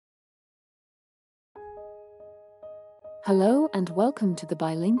Hello and welcome to the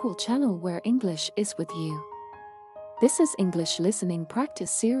Bilingual channel where English is with you. This is English Listening Practice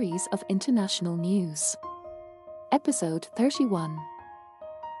Series of International News. Episode 31.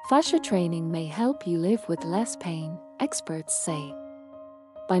 Fascia training may help you live with less pain, experts say.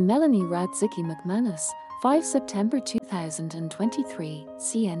 By Melanie Radzicki McManus, 5 September 2023,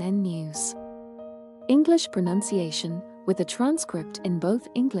 CNN News. English pronunciation, with a transcript in both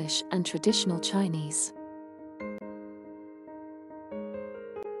English and traditional Chinese.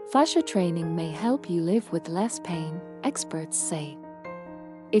 Fascia training may help you live with less pain, experts say.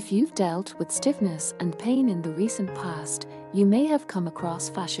 If you've dealt with stiffness and pain in the recent past, you may have come across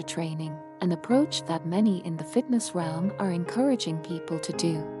fascia training, an approach that many in the fitness realm are encouraging people to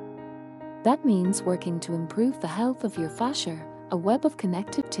do. That means working to improve the health of your fascia, a web of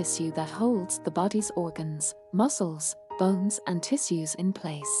connective tissue that holds the body's organs, muscles, bones, and tissues in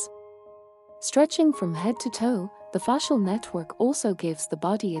place. Stretching from head to toe, the fascial network also gives the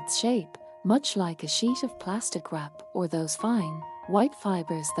body its shape, much like a sheet of plastic wrap or those fine, white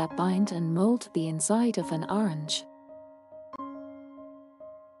fibers that bind and mold the inside of an orange.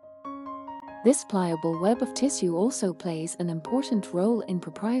 This pliable web of tissue also plays an important role in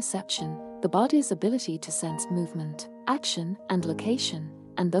proprioception, the body's ability to sense movement, action, and location,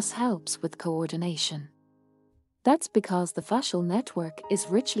 and thus helps with coordination. That's because the fascial network is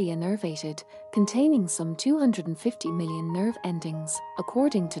richly innervated, containing some 250 million nerve endings,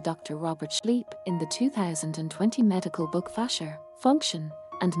 according to Dr. Robert Schleip in the 2020 medical book Fascia, Function,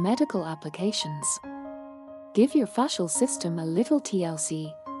 and Medical Applications. Give your fascial system a little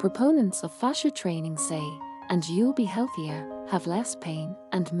TLC, proponents of fascia training say, and you'll be healthier, have less pain,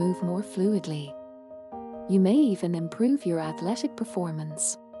 and move more fluidly. You may even improve your athletic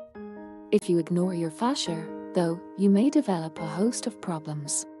performance. If you ignore your fascia, though, you may develop a host of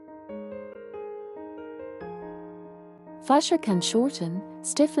problems. Fascia can shorten,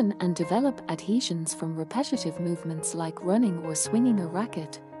 stiffen, and develop adhesions from repetitive movements like running or swinging a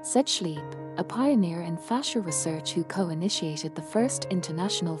racket, said Schleip, a pioneer in fascia research who co-initiated the first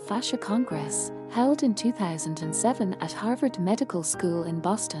International Fascia Congress, held in 2007 at Harvard Medical School in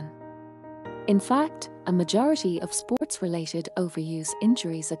Boston. In fact, a majority of sports-related overuse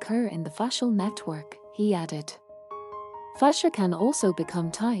injuries occur in the fascial network, he added. Fascia can also become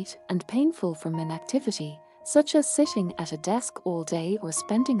tight and painful from inactivity, such as sitting at a desk all day or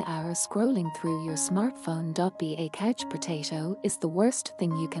spending hours scrolling through your smartphone. Be a couch potato is the worst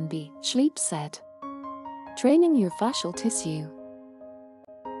thing you can be, Schleip said. Training your fascial tissue.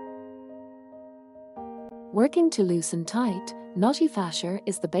 Working to loosen tight, knotty fascia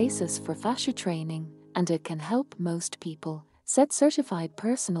is the basis for fascia training, and it can help most people, said certified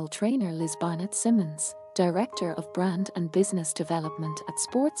personal trainer Liz Barnett-Simmons, Director of Brand and Business Development at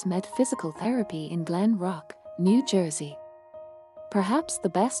Sports Med Physical Therapy in Glen Rock, New Jersey. Perhaps the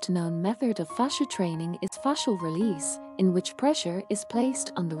best-known method of fascia training is fascial release, in which pressure is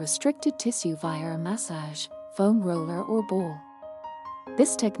placed on the restricted tissue via a massage, foam roller or ball.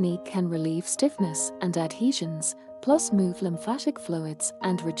 This technique can relieve stiffness and adhesions, plus move lymphatic fluids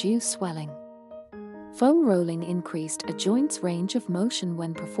and reduce swelling. Foam rolling increased a joint's range of motion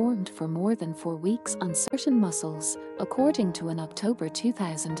when performed for more than 4 weeks on certain muscles, according to an October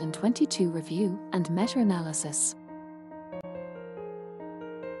 2022 review and meta-analysis.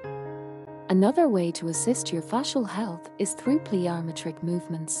 Another way to assist your fascial health is through plyometric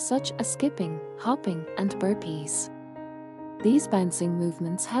movements such as skipping, hopping, and burpees. These bouncing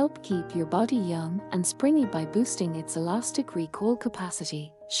movements help keep your body young and springy by boosting its elastic recall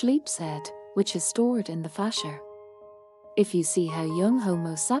capacity, Schleip said, which is stored in the fascia. If you see how young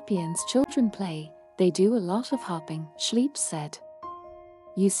Homo sapiens children play, they do a lot of hopping, Schleip said.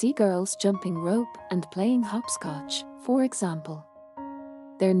 You see girls jumping rope and playing hopscotch, for example.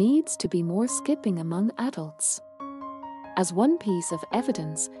 There needs to be more skipping among adults. As one piece of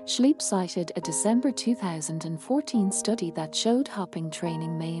evidence, Schleip cited a December 2014 study that showed hopping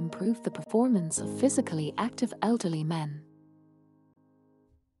training may improve the performance of physically active elderly men.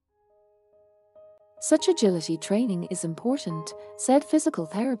 Such agility training is important, said physical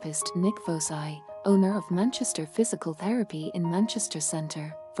therapist Nick Vosai, owner of Manchester Physical Therapy in Manchester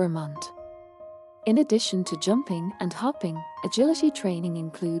Centre, Vermont. In addition to jumping and hopping, agility training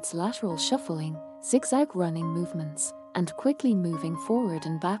includes lateral shuffling, zigzag running movements, and quickly moving forward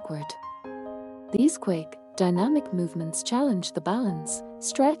and backward. These quick, dynamic movements challenge the balance,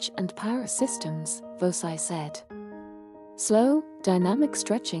 stretch, and power systems, Vosai said. Slow, dynamic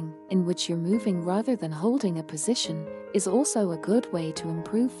stretching, in which you're moving rather than holding a position, is also a good way to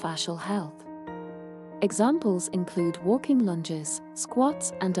improve fascial health. Examples include walking lunges,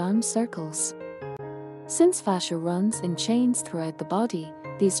 squats, and arm circles. Since fascia runs in chains throughout the body,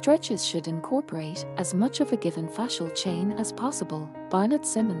 these stretches should incorporate as much of a given fascial chain as possible,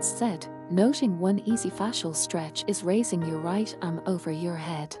 Barnett-Simmons said, noting one easy fascial stretch is raising your right arm over your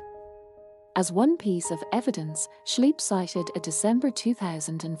head. As one piece of evidence, Schlepp cited a December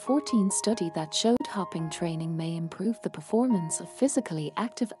 2014 study that showed hopping training may improve the performance of physically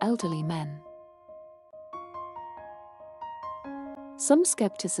active elderly men. Some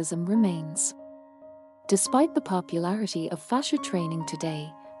skepticism remains. Despite the popularity of fascia training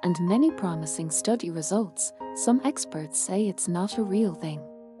today and many promising study results, some experts say it's not a real thing.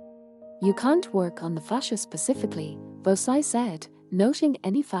 You can't work on the fascia specifically, Vosai said, noting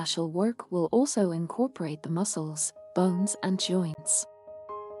any fascial work will also incorporate the muscles, bones and joints.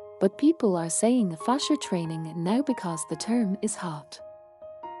 But people are saying fascia training now because the term is hot.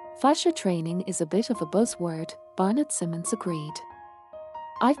 Fascia training is a bit of a buzzword, Barnett-Simmons agreed.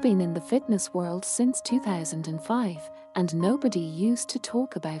 I've been in the fitness world since 2005, and nobody used to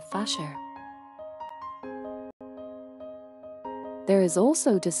talk about fascia. There is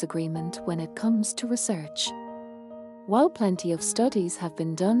also disagreement when it comes to research. While plenty of studies have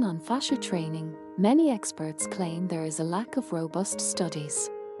been done on fascia training, many experts claim there is a lack of robust studies.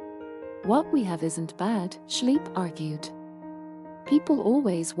 What we have isn't bad, Schlepp argued. People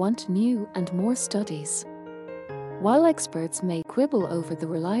always want new and more studies. While experts may quibble over the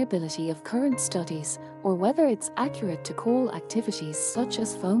reliability of current studies or whether it's accurate to call activities such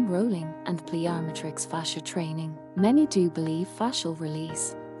as foam rolling and plyometrics fascia training, many do believe fascial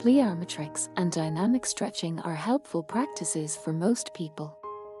release, plyometrics and dynamic stretching are helpful practices for most people.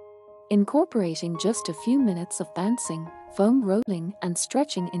 Incorporating just a few minutes of bouncing, foam rolling and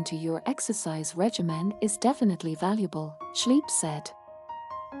stretching into your exercise regimen is definitely valuable, Schlepp said.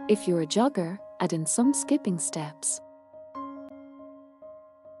 If you're a jogger, add in some skipping steps.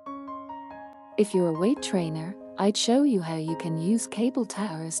 If you're a weight trainer, I'd show you how you can use cable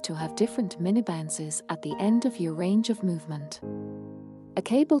towers to have different mini bounces at the end of your range of movement. A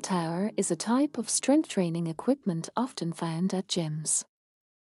cable tower is a type of strength training equipment often found at gyms.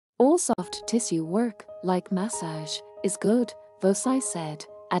 All soft tissue work, like massage, is good, Vosai said,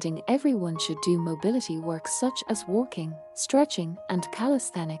 adding everyone should do mobility work such as walking, stretching and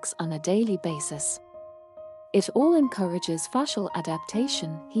calisthenics on a daily basis. It all encourages fascial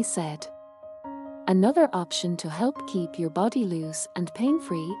adaptation, he said. Another option to help keep your body loose and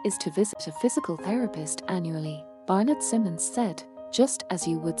pain-free is to visit a physical therapist annually, Barnett-Simmons said, just as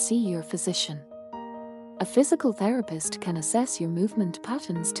you would see your physician. A physical therapist can assess your movement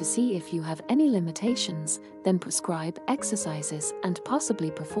patterns to see if you have any limitations, then prescribe exercises and possibly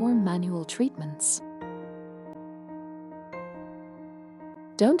perform manual treatments.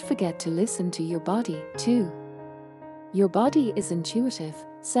 Don't forget to listen to your body, too. Your body is intuitive,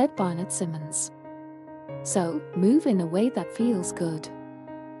 said Barnett-Simmons. So, move in a way that feels good.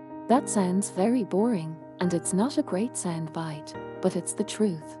 That sounds very boring, and it's not a great soundbite, but it's the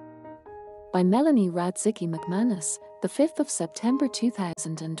truth. By Melanie Radzicki McManus, the 5th of September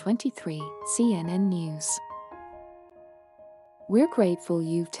 2023, CNN News. We're grateful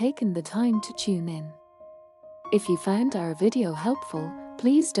you've taken the time to tune in. If you found our video helpful,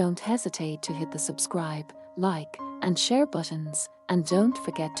 please don't hesitate to hit the subscribe, like, and share buttons, and don't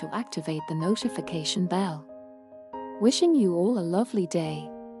forget to activate the notification bell. Wishing you all a lovely day.